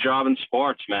 Get a job in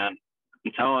sports, man.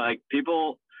 Until like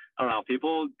people, I don't know,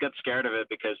 people get scared of it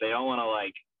because they don't want to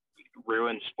like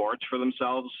ruin sports for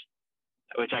themselves,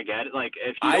 which I get. Like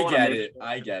if you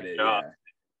I get it. Yeah.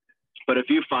 But if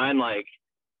you find like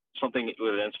something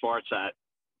within sports that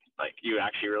like you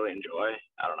actually really enjoy.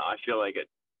 I don't know. I feel like it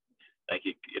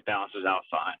balances out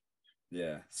fine.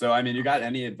 Yeah. So, I mean, you got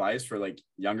any advice for like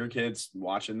younger kids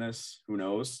watching this? Who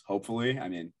knows? Hopefully. I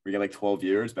mean, we get like 12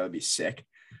 years, that would be sick.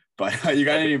 But you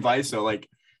got any advice? So, like,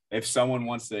 if someone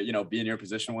wants to, you know, be in your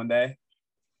position one day?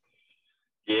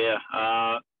 Yeah.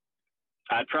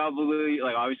 I'd probably,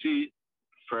 like, obviously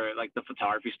for like the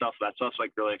photography stuff, that stuff's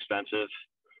like really expensive.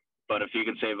 But if you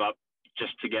can save up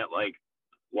just to get like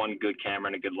one good camera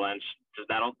and a good lens,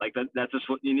 that's just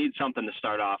what you need, something to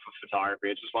start off with photography.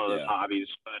 It's just one of those hobbies.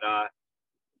 But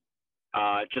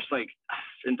just like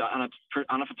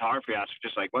on a photography aspect,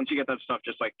 just like once you get that stuff,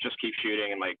 just keep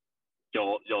shooting and like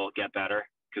you'll get better.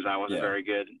 Because I wasn't very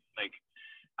good. Like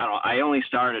I don't know, I only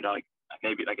started like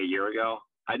maybe like a year ago.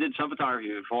 I did some photography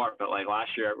before, but like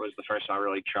last year was the first time I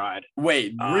really tried.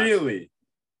 Wait, really?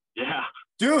 Yeah.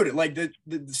 Dude, like the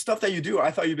stuff that you do,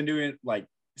 I thought you've been doing like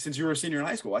since you were a senior in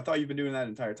high school. I thought you've been doing that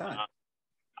entire time.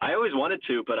 I always wanted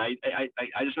to, but I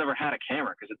just never had a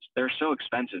camera because they're so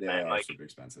expensive, man. Like super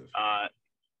expensive.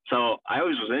 So I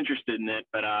always was interested in it,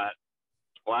 but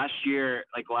last year,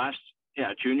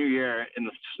 junior year in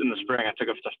the spring, I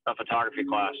took a photography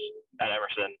class at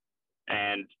Emerson,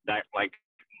 and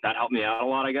that helped me out a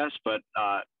lot, I guess. But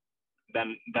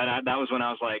then that was when I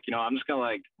was like, you know, I'm just gonna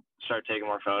like start taking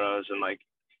more photos and like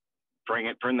bring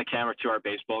the camera to our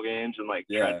baseball games and like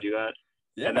try to do that.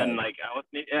 Yeah. And then like I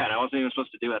wasn't even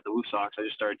supposed to do it at the WooSox. I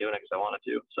just started doing it because I wanted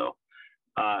to. So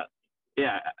I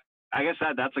guess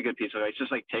that's a good piece of it. It's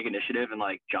just like take initiative and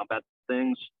like jump at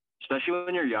things, especially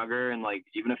when you're younger, and like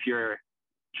even if you're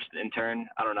just an intern.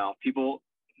 I don't know. People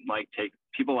like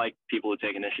people who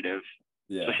take initiative,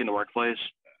 especially in the workplace.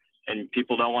 And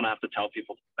people don't want to have to tell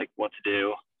people like what to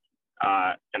do.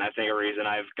 And I think a reason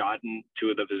I've gotten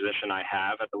to the position I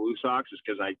have at the WooSox is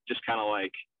because I just kind of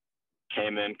like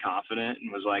came in confident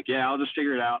and was like, yeah, I'll just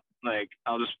figure it out. Like,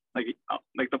 I'll just like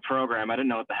the program. I didn't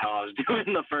know what the hell I was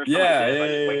doing the first time.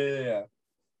 Yeah.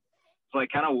 So like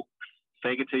kind of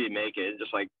fake it till you make it and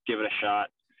just like give it a shot.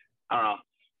 I don't know.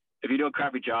 If you do a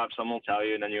crappy job, someone will tell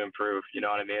you and then you improve. You know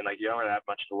what I mean? Like you don't really have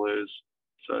much to lose.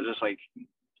 So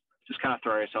just kind of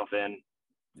throw yourself in.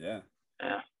 Yeah.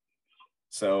 Yeah.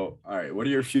 So, all right, what are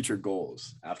your future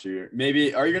goals after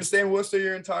maybe are you going to stay in Worcester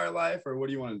your entire life, or what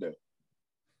do you want to do?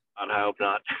 I hope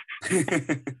not.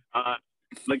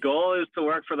 The goal is to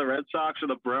work for the Red Sox or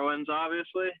the Bruins,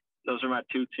 obviously. Those are my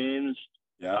two teams.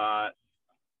 Yeah.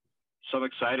 Some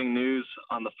exciting news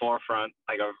on the forefront,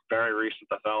 like a very recent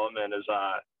development, is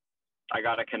I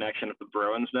got a connection with the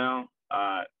Bruins now.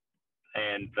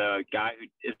 And the guy who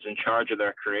is in charge of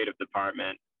their creative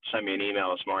department sent me an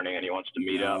email this morning, and he wants to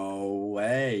meet up. No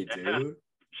way, dude.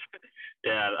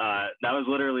 Yeah, that was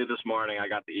literally this morning. I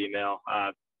got the email.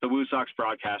 The WooSox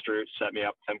broadcaster set me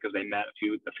up with him because they met a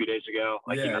few days ago.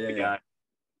 Like he met the guy.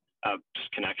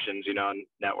 Just connections, you know, and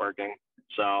networking.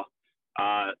 So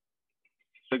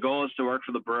the goal is to work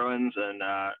for the Bruins, and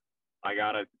I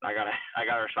gotta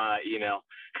respond to that email.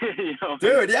 You know?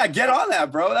 Dude, yeah, get on that,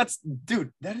 bro.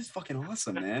 That is fucking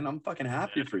awesome, man. I'm fucking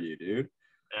happy for you, dude.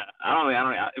 Yeah, I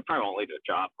don't. It probably won't lead to a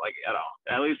job, like at all.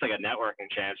 At least like a networking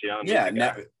chance, you know.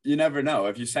 Yeah, you never know.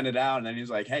 If you send it out and then he's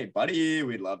like, "Hey, buddy,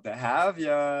 we'd love to have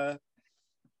you," and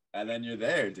then you're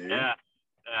there, dude. Yeah.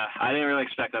 I didn't really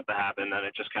expect that to happen, and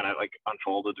it just kind of like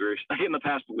unfolded in the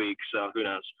past week. So who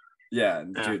knows? Yeah,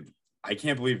 dude, I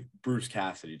can't believe Bruce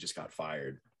Cassidy just got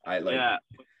fired. Yeah,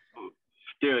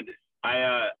 dude,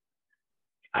 I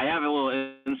have a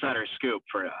little insider scoop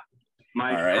for you.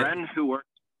 My friend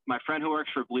who works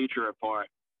for Bleacher Report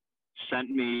sent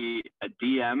me a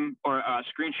DM or a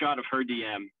screenshot of her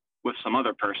DM with some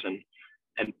other person,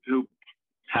 and who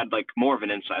had like more of an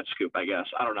inside scoop, I guess.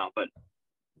 I don't know, but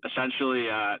essentially,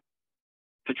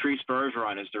 Patrice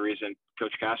Bergeron is the reason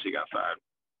Coach Cassidy got fired.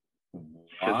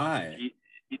 Why?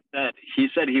 He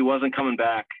said he wasn't coming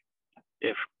back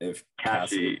if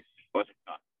Cassidy wasn't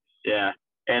gone. Yeah,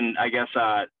 and I guess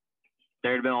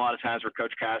there had been a lot of times where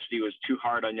Coach Cassidy was too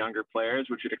hard on younger players,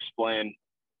 which would explain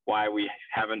why we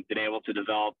haven't been able to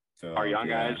develop our young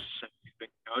guys.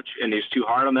 Coach, and he's too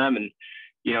hard on them. And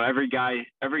you know, every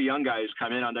young guy who's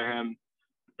come in under him,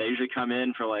 they usually come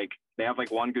in for like they have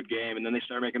like one good game, and then they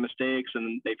start making mistakes,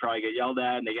 and they probably get yelled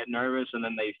at, and they get nervous, and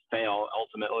then they fail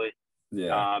ultimately.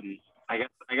 Yeah. I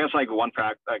guess like one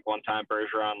time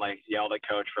Bergeron like yelled at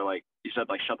coach for like he said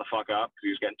like shut the fuck up because he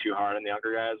was getting too hard on the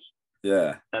younger guys.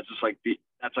 Yeah. That's just like the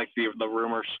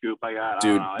rumor scoop I got.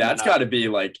 Dude, that's got to be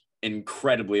like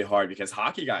incredibly hard because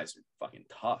hockey guys are fucking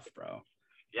tough, bro.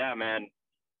 Yeah, man.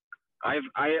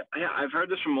 I've heard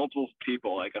this from multiple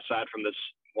people, like aside from this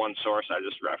one source I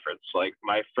just referenced. Like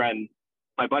my friend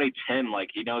my buddy Tim, like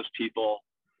he knows people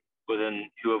who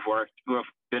have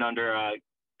been under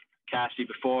Cassidy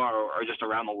before or just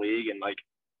around the league, and like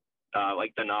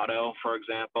Donato, for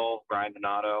example, Brian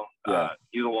Donato.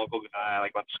 He's a local guy. I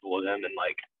like went to school with him, and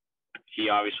like he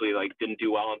obviously like didn't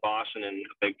do well in Boston, and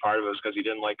a big part of it was because he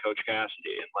didn't like Coach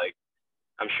Cassidy, and like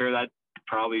I'm sure that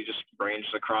probably just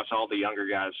ranges across all the younger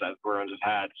guys that Bruins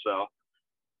have had. So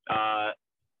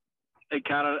it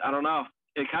kind of, I don't know,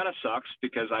 it kind of sucks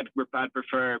because I'd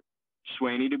prefer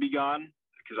Sweeney to be gone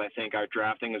because I think our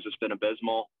drafting has just been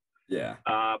abysmal. Yeah.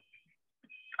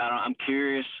 I'm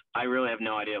curious. I really have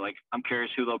no idea. Like, I'm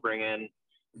curious who they'll bring in.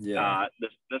 Yeah.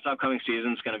 This upcoming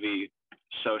season is going to be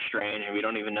so strange, and we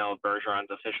don't even know if Bergeron's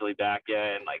officially back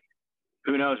yet. And like,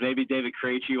 who knows? Maybe David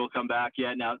Krejci will come back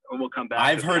yet. Now will come back.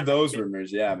 I've heard those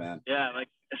rumors. Yeah, man. Yeah, like,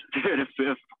 dude,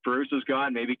 if Bruce is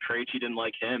gone, maybe Krejci didn't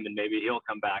like him, and maybe he'll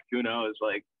come back. Who knows?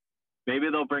 Like, maybe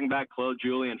they'll bring back Claude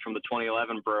Julien from the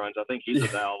 2011 Bruins. I think he's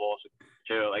available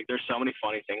too. Like, there's so many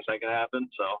funny things that could happen.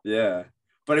 So yeah.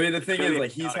 But I mean, the thing is,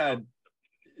 like, he's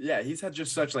had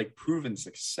just such like proven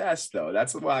success, though.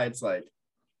 That's why it's like,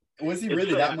 was he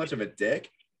really that much of a dick?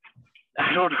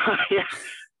 I don't know. Yeah,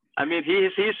 I mean,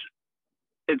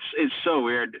 it's so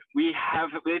weird. We've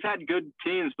had good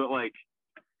teams, but like,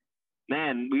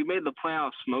 man, we made the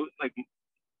playoffs most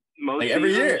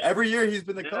every year. Every year he's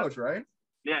been the coach, right?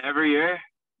 Yeah, every year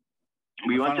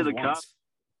we went to the Cup.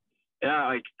 Yeah,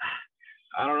 like,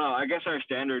 I don't know. I guess our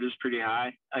standard is pretty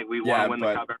high. Like, we want to win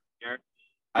the Cup every year.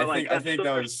 But I think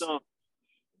that was. Still,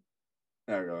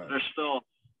 go ahead.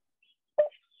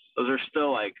 Those are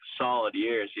still like solid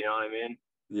years. You know what I mean?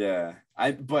 Yeah.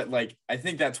 I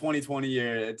think that 2020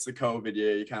 year, it's the COVID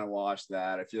year. You kind of watched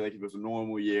that. I feel like if it was a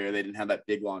normal year, they didn't have that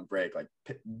big long break. Like,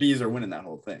 Bees are winning that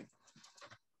whole thing.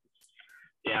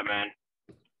 Yeah, man.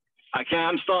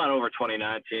 I'm still not over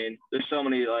 2019. There's so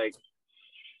many like.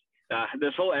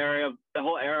 The whole era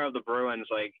of the Bruins,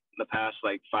 like the past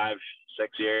like 5-6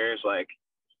 years, like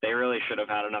they really should have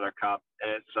had another cup, and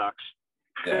it sucks.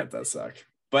 Yeah, it does suck.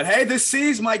 But hey, the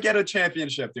C's might get a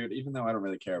championship, dude. Even though I don't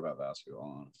really care about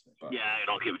basketball, honestly. But, yeah, I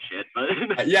don't give a shit.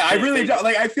 But yeah, I really don't.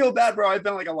 Like, I feel bad, bro. I've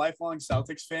been like a lifelong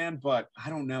Celtics fan, but I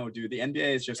don't know, dude. The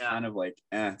NBA is just kind of like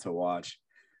to watch.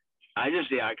 I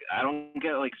don't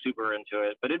get like super into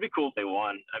it, but it'd be cool if they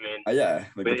won. I mean, yeah,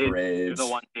 like the parades. They're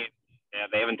the one team. Yeah,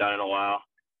 they haven't done it in a while.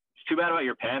 It's too bad about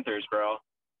your Panthers, bro.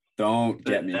 Don't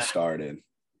get me started.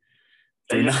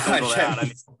 They just fizzled out. I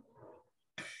mean,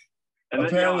 and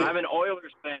then, I'm an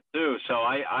Oilers fan too, so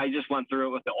I just went through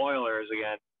it with the Oilers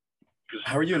again.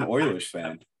 How are you an Oilers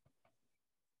fan?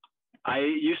 I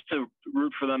used to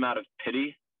root for them out of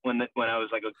pity when I was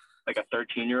like a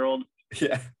 13-year-old.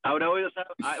 Yeah. I would always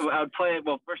I would play.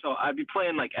 Well, first of all, I'd be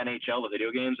playing like NHL, the video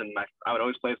games, and I would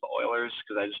always play for the Oilers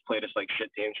because I just played as like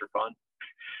shit teams for fun.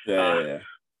 Yeah.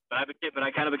 But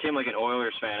I kind of became like an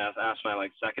Oilers fan as my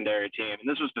like secondary team, and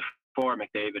this was before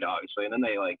McDavid, obviously. And then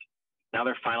now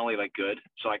they're finally like good,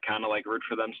 so I kind of like root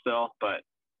for them still. But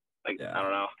like I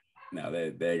don't know. No,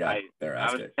 they got their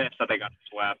ass kicked. I was pissed that they got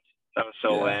swept. That was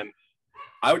so lame.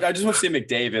 I just want to see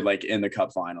McDavid like in the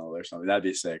Cup final or something. That'd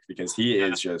be sick because he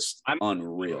is just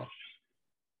unreal.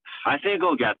 I think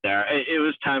we'll get there. It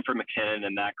was time for McKinnon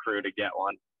and that crew to get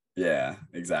one. Yeah,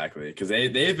 exactly. Because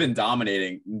they've been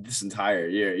dominating this entire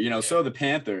year. You know, so the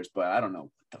Panthers, but I don't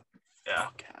know what the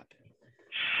fuck happened.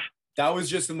 That was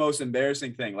just the most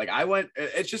embarrassing thing. Like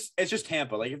it's just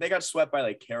Tampa. Like if they got swept by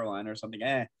like Carolina or something,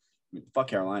 I mean, fuck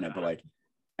Carolina, but like,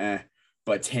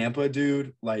 But Tampa,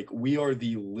 dude, like we are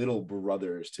the little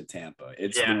brothers to Tampa.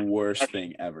 It's the worst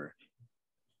thing ever.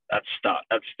 That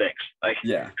stinks. Like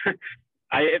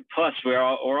plus we're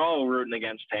all rooting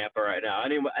against Tampa right now.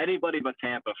 Anybody but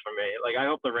Tampa for me. Like I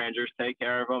hope the Rangers take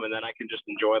care of them, and then I can just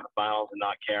enjoy the finals and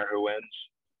not care who wins.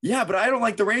 Yeah, but I don't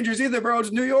like the Rangers either, bro.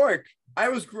 It's New York. I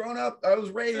was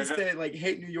raised to like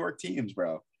hate New York teams,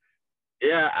 bro.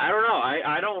 Yeah, I don't know.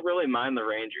 I don't really mind the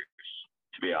Rangers,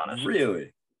 to be honest.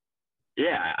 Really?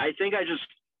 Yeah, I think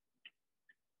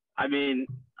I mean,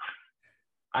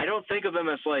 I don't think of them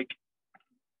as like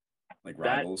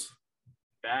rivals.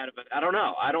 Bad, but I don't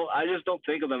know. I just don't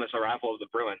think of them as a rival of the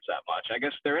Bruins that much. I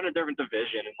guess they're in a different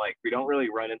division, and like we don't really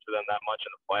run into them that much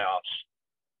in the playoffs.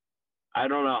 I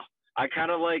don't know. I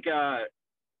kind of like I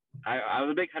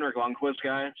was a big Henrik Lundqvist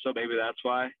guy, so maybe that's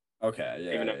why. Okay,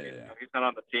 yeah. Even if he's not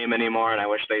on the team anymore, and I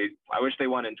wish they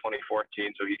won in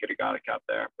 2014, so he could have got a cup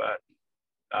there. But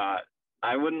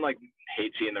I wouldn't like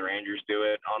hate seeing the Rangers do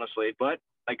it, honestly. But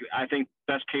like I think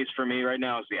best case for me right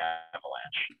now is the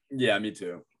Avalanche. Yeah, me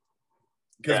too.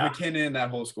 Because McKinnon, that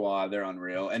whole squad, they're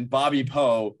unreal, and Bobby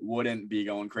Poe wouldn't be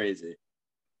going crazy.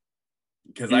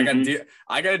 because I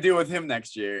gotta deal with him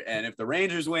next year. And if the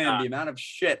Rangers win, the amount of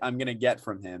shit I'm gonna get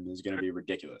from him is gonna be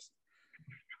ridiculous.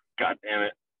 God damn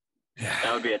it.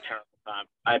 That would be a terrible time.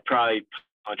 I'd probably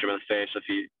punch him in the face if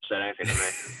he said anything to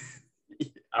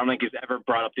me. I don't think he's ever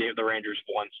brought up the Rangers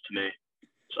once to me.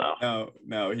 So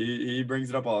no, he brings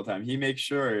it up all the time. He makes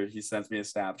sure he sends me a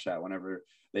Snapchat whenever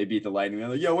they beat the Lightning.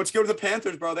 I'm like, yo, let's go to the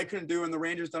Panthers, bro. They couldn't do it, and the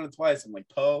Rangers done it twice. I'm like,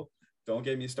 Poe, don't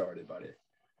get me started, buddy.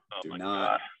 Do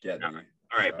not get me.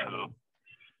 All right, Poe.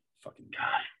 Fucking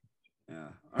God. Yeah.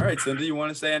 All right, Cindy, you want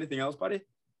to say anything else, buddy?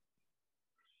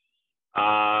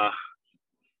 I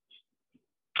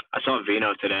saw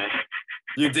Vino today.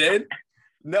 You did?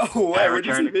 No way. Where'd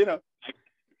you see Vino?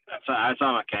 I saw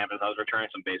him on campus. I was returning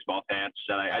some baseball pants,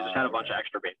 and I just had a bunch of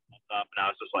extra baseball stuff, and I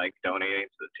was just like donating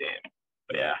to the team.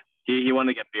 But yeah, he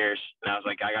wanted to get beers, and I was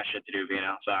like, I got shit to do,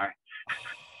 Vino. Sorry.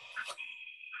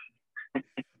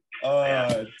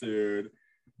 Dude.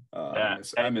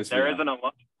 I miss there's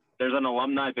an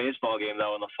alumni baseball game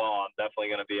though in the fall. I'm definitely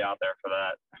gonna be out there for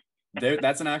that.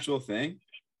 That's an actual thing?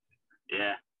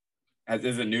 Yeah.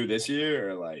 Is it new this year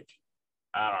or like?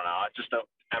 I don't know. It's just a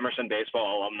Emerson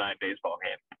baseball alumni baseball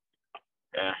game.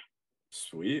 Yeah.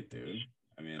 Sweet, dude.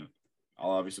 I mean,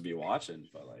 I'll obviously be watching,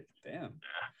 but like, damn.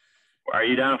 Yeah. Are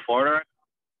you down in Florida?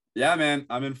 Yeah, man.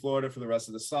 I'm in Florida for the rest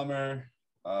of the summer.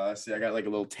 See, I got like a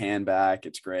little tan back.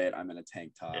 It's great. I'm in a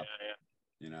tank top. Yeah.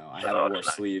 You know, I haven't wore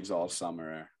sleeves all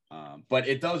summer. But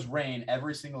it does rain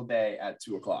every single day at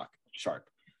 2:00 sharp.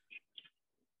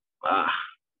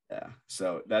 Yeah.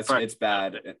 So it's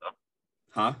bad.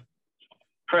 Huh?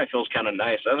 Probably feels kind of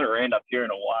nice. It hasn't rained up here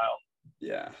in a while.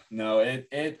 Yeah. No,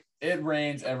 it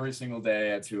rains every single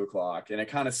day at 2:00, and it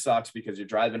kind of sucks because you're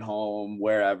driving home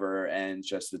wherever, and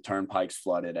just the turnpike's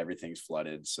flooded. Everything's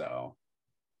flooded. So.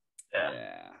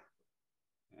 Yeah.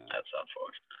 That's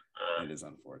unfortunate. It is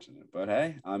unfortunate, but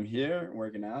hey, I'm here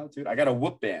working out, dude. I got a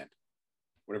Whoop band,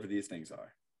 whatever these things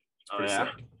are. It's pretty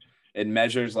sick. It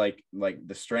measures like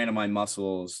the strain of my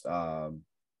muscles,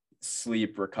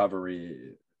 sleep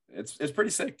recovery. It's pretty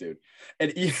sick, dude.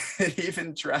 It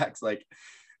even tracks like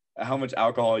how much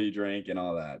alcohol you drink and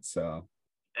all that. So,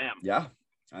 damn. Yeah,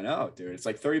 I know, dude. It's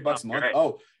like $30 a month. Great.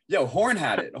 Oh, yo, Horn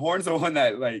had it. Horn's the one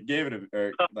that like gave it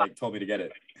or like told me to get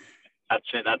it.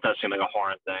 That does seem like a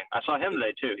Horn thing. I saw him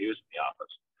today too. He was in the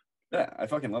office. Yeah, I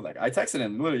fucking love that guy. I texted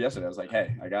him literally yesterday. I was like,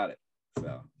 hey, I got it.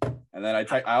 So, and then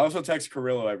I also text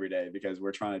Carrillo every day because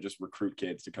we're trying to just recruit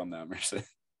kids to come to Emerson.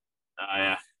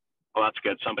 Yeah. Well, that's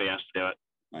good. Somebody has to do it.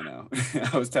 I know.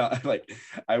 I was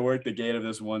I worked the gate of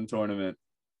this one tournament,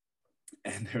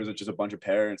 and there was just a bunch of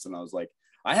parents, and I was like,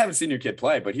 I haven't seen your kid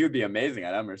play, but he would be amazing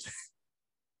at Emerson.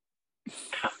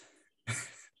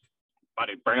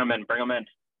 Buddy, bring him in.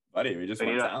 Buddy, we just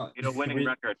want talent. Need a winning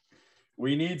record.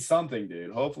 We need something,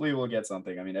 dude. Hopefully we'll get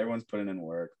something. I mean, everyone's putting in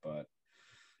work, but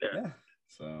yeah.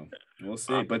 So we'll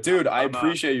see. But dude, I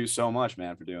appreciate you so much,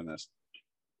 man, for doing this.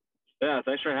 Yeah,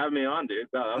 thanks for having me on, dude.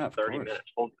 That was 30 minutes.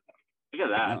 Look at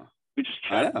that. We just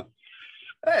chatted. I know.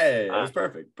 Hey, it was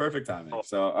perfect. Perfect timing.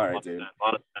 So, all right, dude.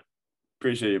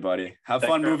 Appreciate you, buddy. Have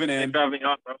fun moving in. Thanks for having me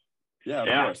on, bro. Yeah, of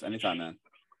course. Anytime, man.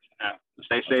 Yeah.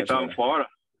 Stay safe out in Florida.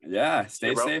 Yeah,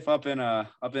 stay safe up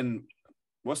in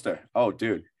Worcester. Oh,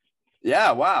 dude.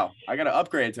 Yeah, wow. I got to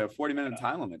upgrade to a 40-minute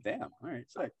time limit. Damn. All right,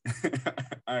 sick.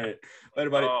 All right. Later,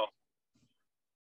 buddy.